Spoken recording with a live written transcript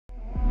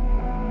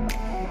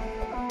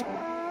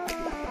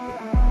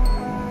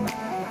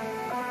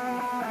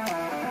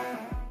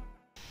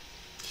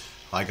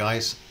Hi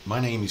guys, my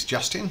name is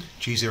Justin,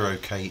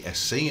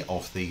 G0KSC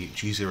of the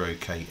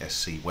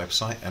G0KSC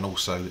website and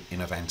also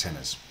Innovative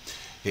Antennas.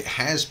 It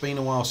has been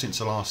a while since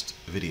the last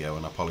video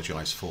and I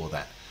apologise for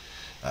that.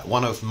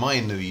 One of my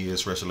New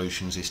Year's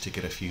resolutions is to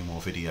get a few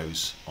more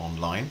videos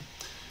online,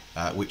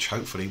 which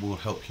hopefully will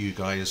help you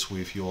guys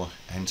with your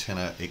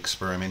antenna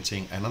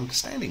experimenting and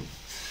understanding.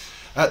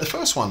 The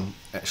first one,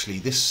 actually,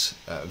 this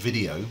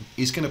video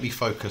is going to be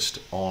focused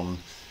on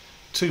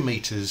 2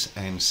 meters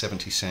and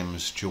 70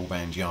 sems dual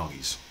band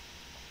Yagis.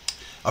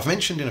 I've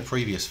mentioned in a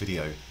previous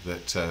video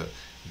that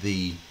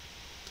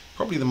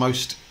probably the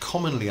most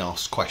commonly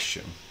asked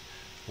question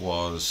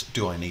was,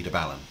 do I need a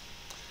balun?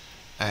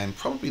 And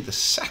probably the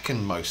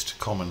second most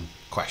common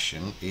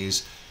question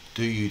is,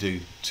 do you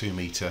do 2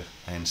 meter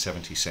and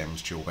 70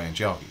 sems dual band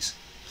Yagis?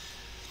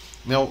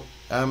 Now,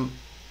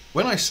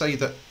 when I say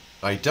that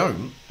I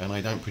don't, and I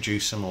don't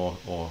produce them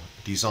or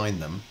design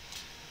them,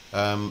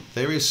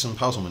 there is some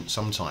puzzlement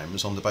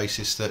sometimes on the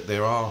basis that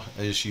there are,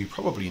 as you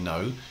probably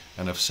know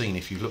and have seen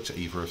if you've looked at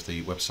either of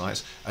the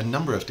websites, a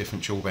number of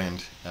different dual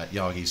band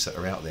Yagis that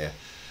are out there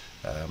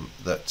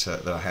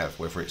that I have,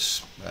 whether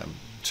it's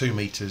 2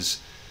 meters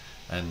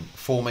and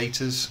 4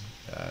 meters,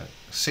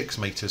 6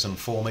 meters and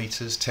 4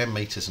 meters, 10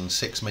 meters and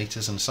 6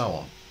 meters, and so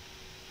on.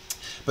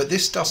 But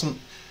this doesn't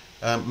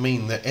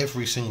mean that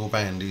every single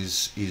band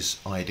is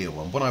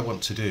ideal, and what I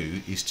want to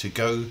do is to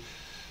go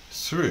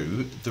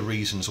through the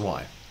reasons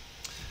why.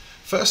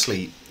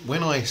 Firstly,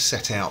 when I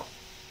set out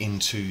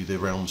into the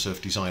realms of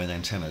designing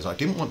antennas, I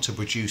didn't want to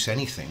produce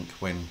anything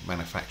when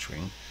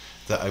manufacturing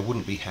that I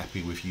wouldn't be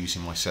happy with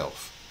using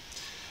myself.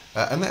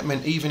 And that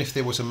meant even if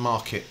there was a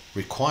market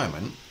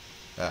requirement,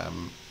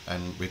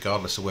 and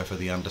regardless of whether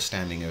the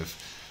understanding of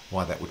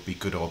why that would be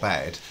good or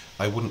bad,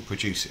 I wouldn't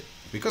produce it.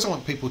 Because I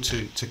want people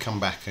to come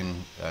back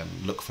and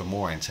look for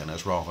more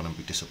antennas rather than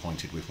be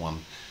disappointed with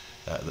one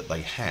that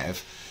they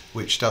have,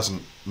 which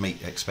doesn't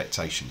meet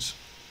expectations.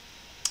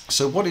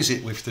 So what is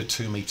it with the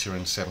 2 meter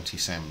and 70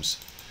 sems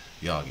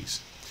Yagis?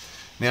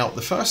 Now,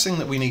 the first thing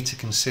that we need to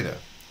consider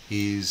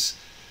is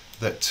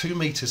that 2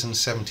 meters and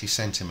 70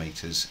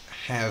 centimeters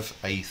have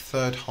a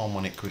third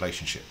harmonic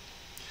relationship.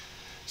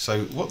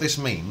 So what this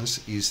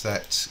means is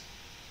that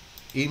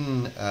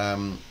when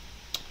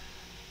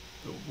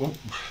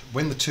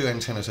the two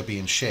antennas are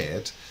being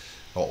shared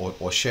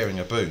or sharing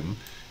a boom,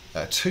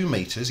 2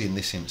 meters in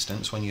this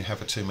instance, when you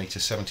have a 2 meter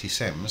 70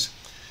 sems,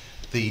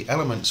 the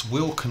elements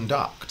will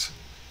conduct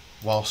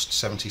whilst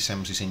 70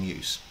 sems is in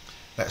use.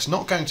 That's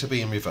not going to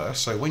be in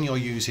reverse, so when you're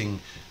using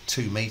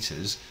 2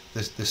 meters,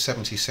 the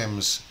 70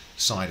 sems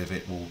side of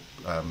it will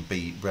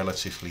be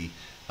relatively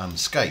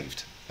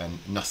unscathed and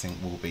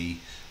nothing will be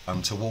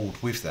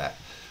untoward with that.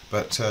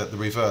 But the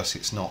reverse,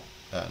 it's not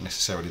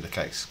necessarily the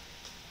case.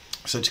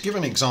 So to give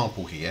an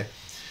example here,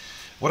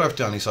 what I've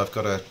done is I've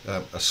got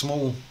a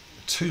small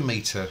 2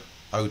 meter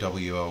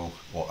OWL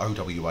or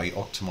OWA,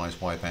 optimized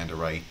wideband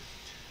array,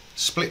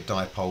 split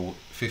dipole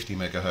 50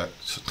 ohm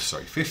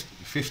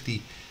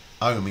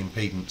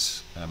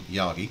impedance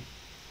Yagi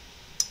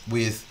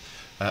with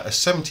a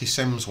 70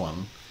 sems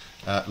one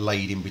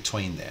laid in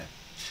between there.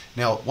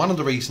 Now, one of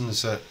the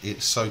reasons that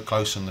it's so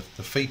close and the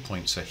feed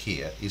points are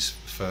here is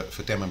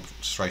for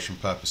demonstration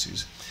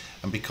purposes,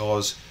 and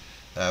because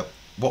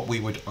what we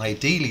would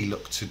ideally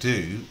look to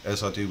do,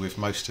 as I do with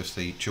most of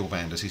the dual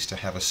banders, is to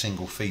have a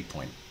single feed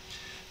point.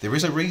 There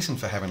is a reason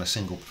for having a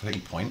single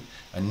feed point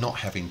and not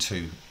having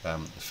 2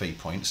 feed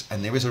points,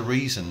 and there is a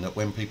reason that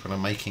when people are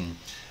making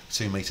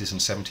 2 meters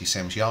and 70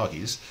 sems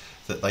Yagis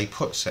that they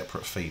put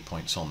separate feed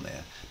points on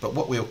there. But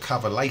what we'll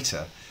cover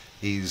later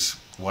is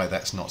why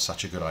that's not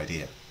such a good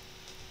idea.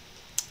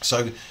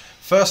 So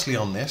firstly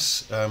on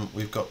this,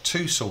 we've got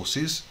 2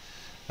 sources,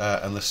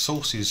 and the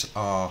sources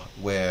are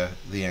where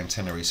the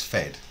antenna is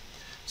fed.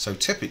 So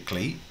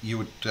typically you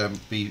would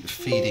be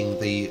feeding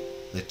the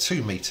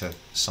 2 meter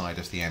side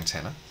of the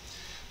antenna.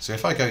 So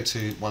if I go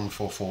to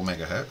 144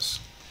 megahertz,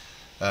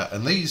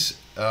 and these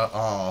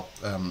are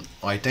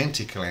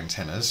identical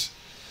antennas,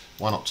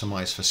 one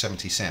optimized for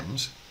 70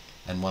 sems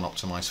and one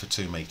optimized for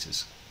 2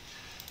 meters.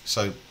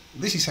 So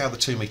this is how the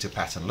 2 meter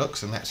pattern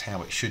looks, and that's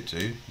how it should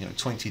do.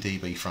 20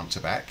 dB front to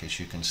back, as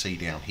you can see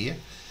down here,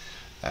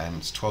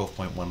 and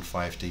 12.15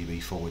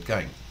 dB forward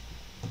gain.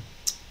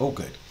 All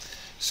good.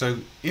 So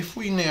if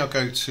we now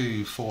go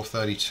to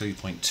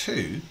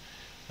 432.2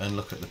 and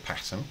look at the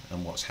pattern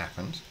and what's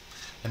happened,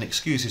 and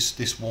excuse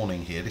this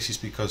warning here, this is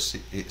because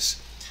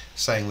it's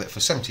saying that for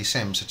 70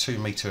 sems, the 2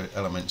 meter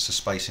elements, the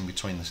spacing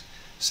between the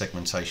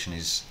segmentation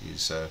is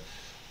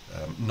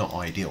not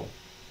ideal.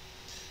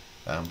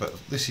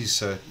 But this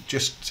is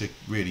just to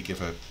really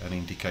give an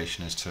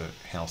indication as to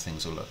how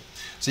things will look.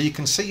 So you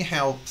can see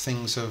how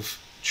things have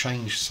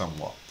changed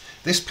somewhat.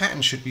 This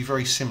pattern should be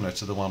very similar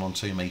to the one on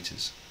 2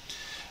 meters.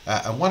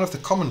 And one of the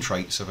common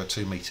traits of a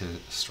 2 meter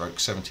stroke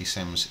 70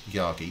 sems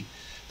Yagi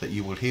that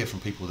you will hear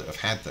from people that have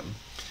had them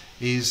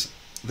is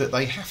that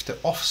they have to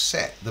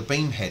offset the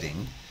beam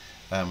heading,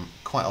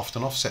 quite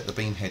often offset the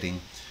beam heading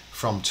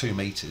from 2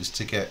 meters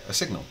to get a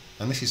signal.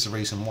 And this is the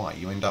reason why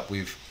you end up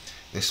with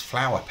this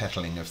flower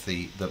petaling of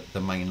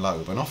the main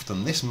lobe, and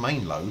often this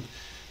main lobe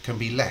can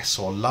be less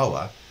or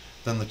lower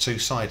than the two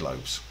side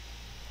lobes.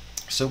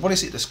 So what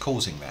is it that's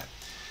causing that?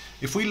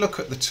 If we look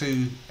at the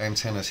two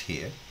antennas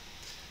here,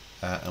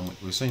 and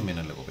we'll zoom in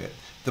a little bit,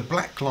 the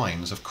black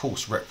lines of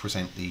course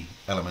represent the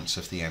elements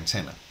of the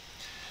antenna.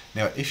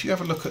 Now if you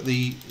have a look at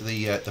the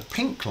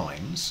pink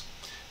lines,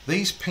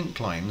 these pink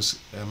lines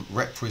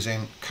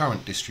represent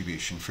current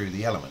distribution through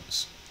the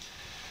elements.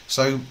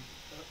 So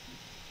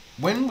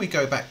when we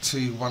go back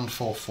to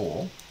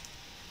 144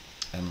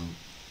 and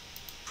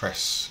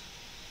press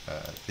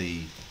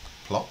the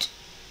plot,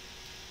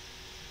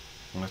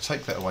 I'm going to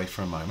take that away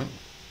for a moment,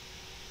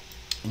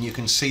 and you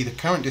can see the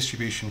current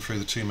distribution through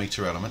the 2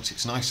 meter elements.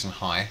 It's nice and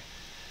high,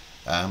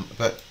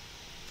 but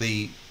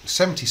the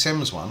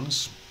 70-sems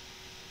ones,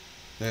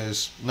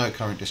 there's no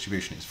current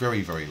distribution. It's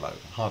very, very low,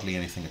 hardly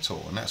anything at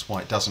all, and that's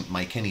why it doesn't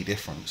make any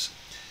difference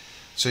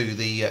to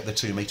the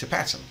 2 meter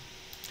pattern.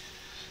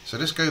 So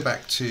let's go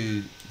back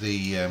to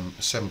the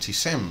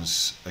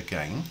 70-sems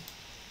again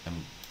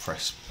and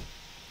press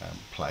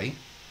play,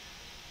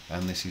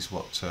 and this is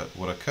what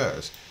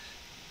occurs.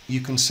 You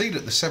can see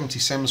that the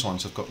 70-sems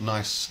ones have got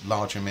nice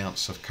large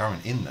amounts of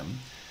current in them,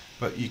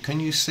 but can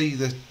you see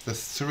the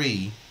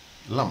 3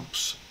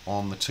 lumps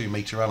on the 2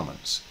 meter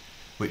elements,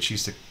 which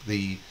is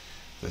the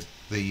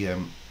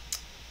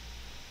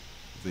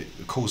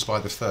caused by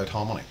the third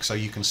harmonic. So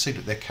you can see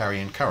that they're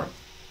carrying current,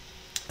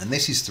 and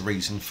this is the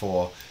reason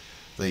for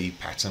the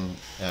pattern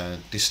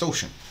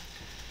distortion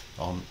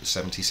on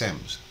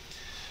 70-sems.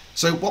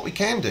 So what we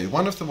can do,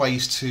 one of the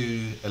ways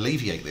to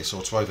alleviate this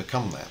or to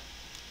overcome that,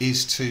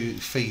 is to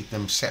feed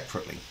them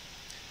separately.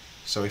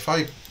 So if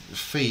I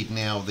feed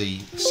now the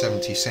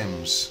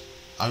 70-sems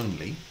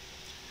only,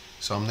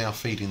 so I'm now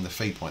feeding the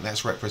feed point,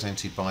 that's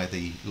represented by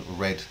the little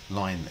red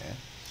line there,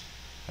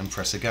 and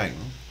press again,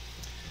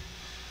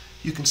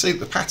 you can see that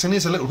the pattern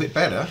is a little bit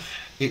better.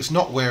 It's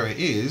not where it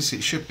is.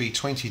 It should be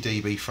 20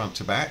 dB front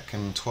to back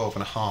and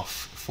 12.5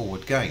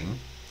 forward gain,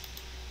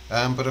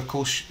 but of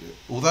course,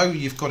 although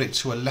you've got it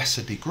to a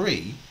lesser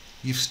degree,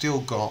 you've still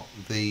got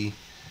the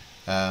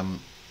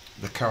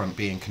current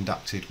being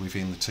conducted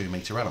within the 2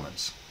 meter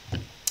elements.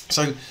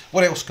 So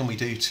what else can we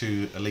do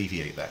to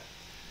alleviate that?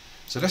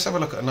 So let's have a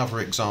look at another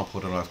example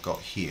that I've got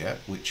here,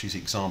 which is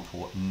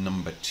example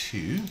number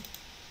 2.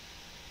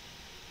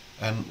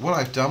 And what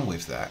I've done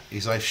with that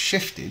is I've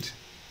shifted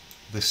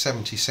the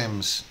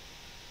 70-sems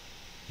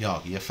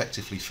Yagi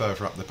effectively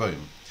further up the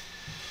boom.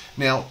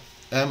 Now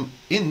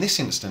in this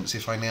instance,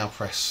 if I now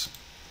press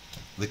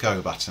the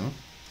go button,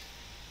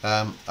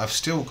 I've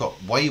still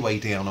got way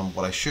down on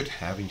what I should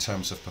have in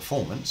terms of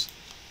performance,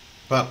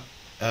 but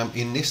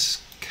in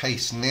this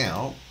case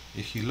now,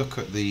 if you look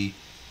at the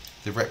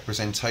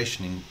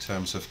representation in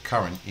terms of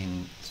current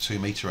in the 2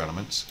 meter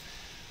elements,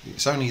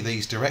 it's only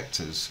these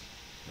directors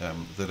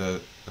that are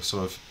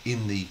sort of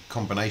in the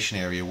combination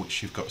area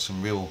which you've got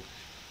some real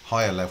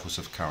higher levels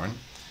of current,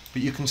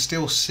 but you can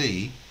still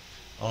see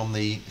on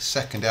the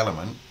second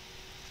element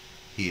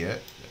here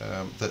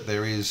that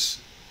there is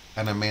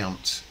an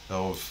amount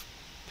of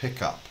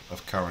pickup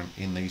of current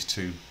in these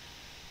 2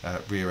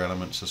 rear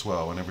elements as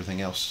well, and everything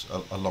else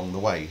along the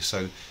way.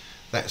 So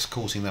that's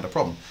causing that a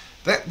problem.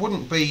 That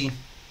wouldn't be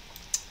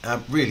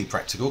really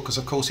practical, because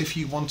of course if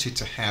you wanted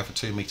to have a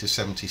 2 meter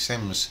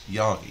 70-sems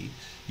Yagi,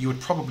 you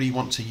would probably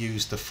want to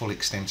use the full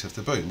extent of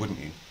the boom, wouldn't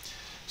you?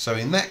 So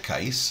in that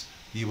case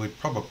you would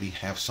probably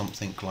have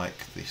something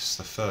like this,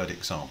 the third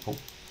example,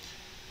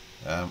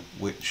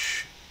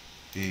 which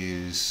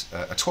is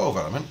a 12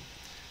 element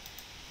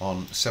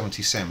on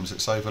 70-sems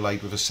that's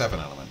overlaid with a 7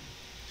 element.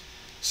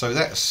 So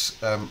that's,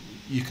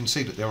 you can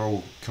see that they're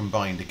all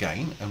combined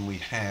again, and we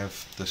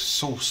have the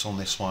source on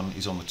this one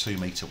is on the 2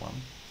 meter one.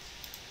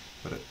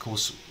 But of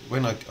course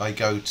when I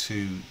go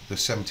to the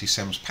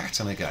 70-sems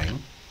pattern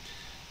again,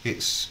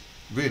 it's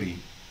really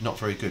not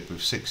very good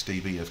with 6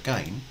 dB of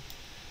gain,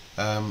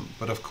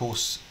 but of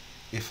course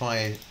if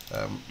I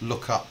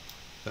look up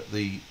at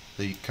the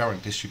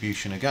current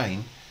distribution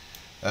again,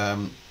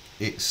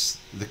 it's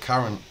the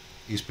current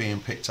is being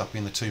picked up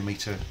in the 2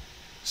 meter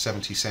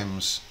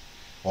 70-sems,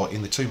 or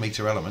in the 2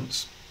 meter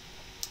elements.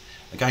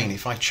 Again,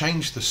 if I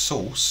change the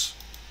source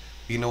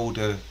in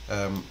order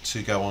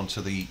to go onto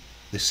the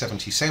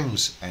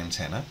 70-sems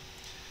antenna,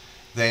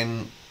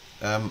 then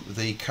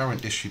the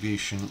current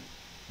distribution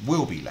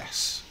will be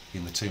less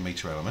in the 2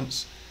 meter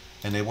elements,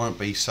 and there won't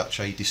be such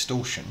a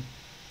distortion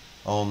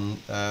on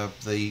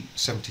the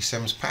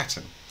 70-sems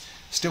pattern.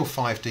 Still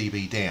 5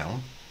 dB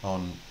down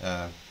on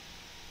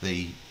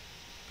the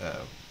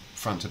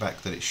front to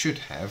back that it should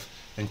have,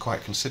 and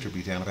quite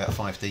considerably down, about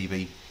 5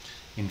 dB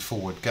in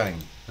forward gain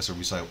as a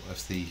result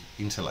of the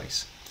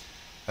interlace.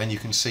 And you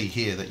can see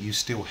here that you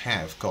still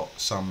have got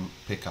some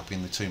pickup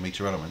in the 2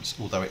 meter elements,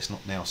 although it's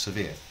not now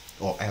severe,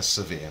 or as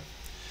severe.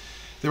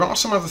 There are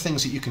some other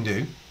things that you can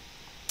do.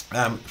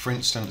 For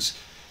instance,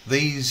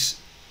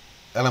 these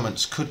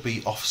elements could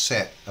be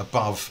offset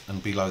above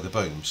and below the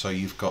boom. So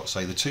you've got,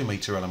 say, the 2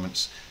 meter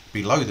elements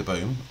below the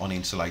boom on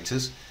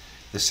insulators,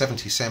 the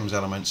 70-sems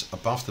elements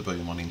above the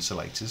boom on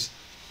insulators,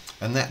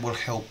 and that will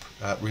help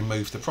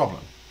remove the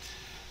problem.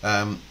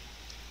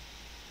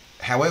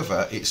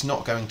 However, it's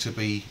not going to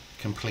be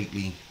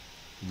completely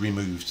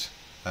removed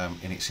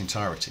in its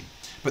entirety.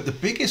 But the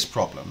biggest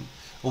problem,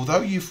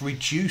 although you've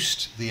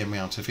reduced the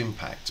amount of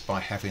impact by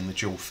having the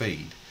dual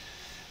feed,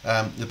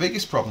 the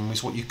biggest problem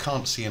is what you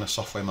can't see in a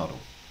software model.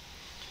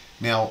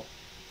 Now,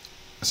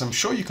 as I'm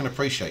sure you can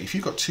appreciate, if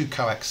you've got two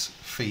coax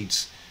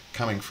feeds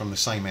coming from the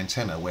same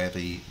antenna where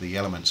the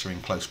elements are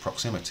in close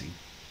proximity,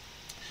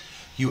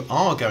 you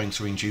are going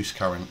to induce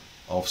current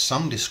of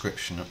some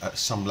description at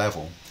some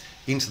level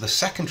into the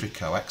secondary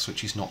coax,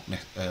 which is not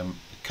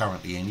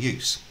currently in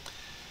use.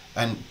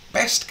 And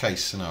best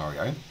case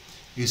scenario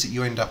is that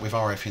you end up with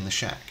RF in the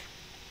shack.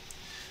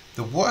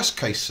 The worst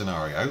case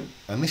scenario,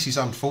 and this is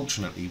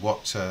unfortunately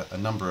what a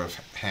number of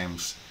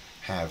hams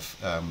have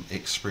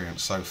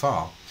experienced so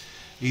far,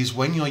 is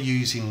when you're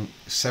using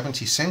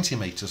 70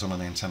 centimeters on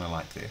an antenna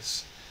like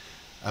this,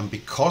 and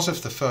because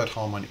of the third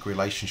harmonic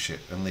relationship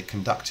and the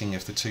conducting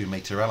of the 2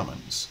 meter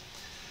elements,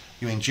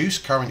 you induce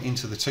current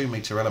into the 2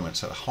 meter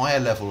elements at a higher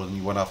level than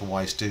you would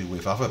otherwise do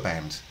with other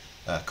band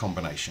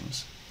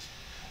combinations,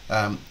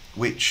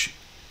 which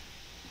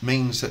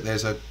means that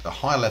there's a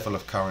higher level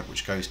of current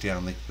which goes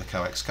down the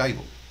coax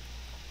cable.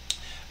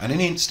 And in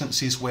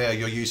instances where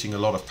you're using a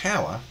lot of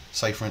power,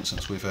 say for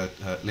instance with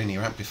a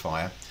linear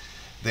amplifier,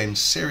 then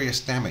serious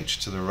damage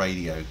to the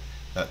radio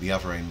at the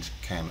other end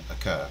can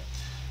occur.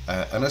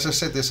 And as I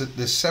said,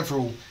 there's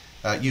several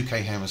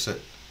UK hams that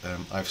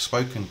I've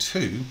spoken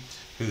to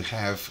who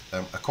have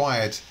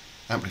acquired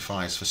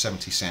amplifiers for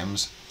 70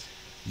 sems,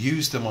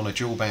 used them on a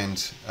dual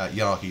band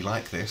Yagi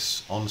like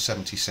this on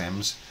 70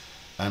 sems,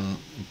 and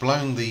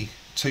blown the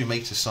 2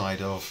 meter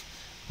side of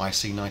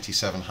IC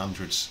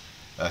 9700s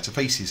to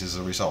pieces as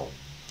a result.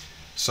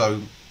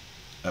 So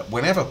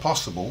whenever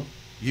possible,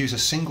 use a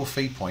single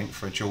feed point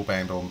for a dual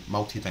band or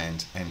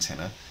multi-band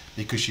antenna,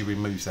 because you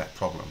remove that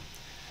problem.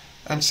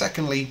 And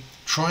secondly,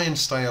 try and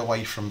stay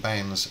away from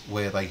bands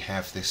where they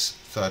have this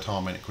third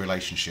harmonic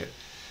relationship,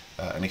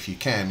 and if you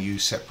can,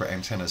 use separate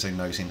antennas in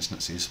those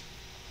instances,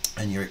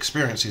 and your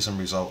experiences and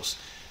results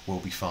will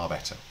be far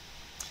better.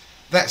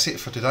 That's it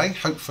for today.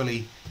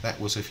 Hopefully that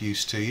was of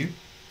use to you,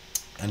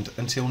 and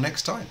until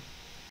next time.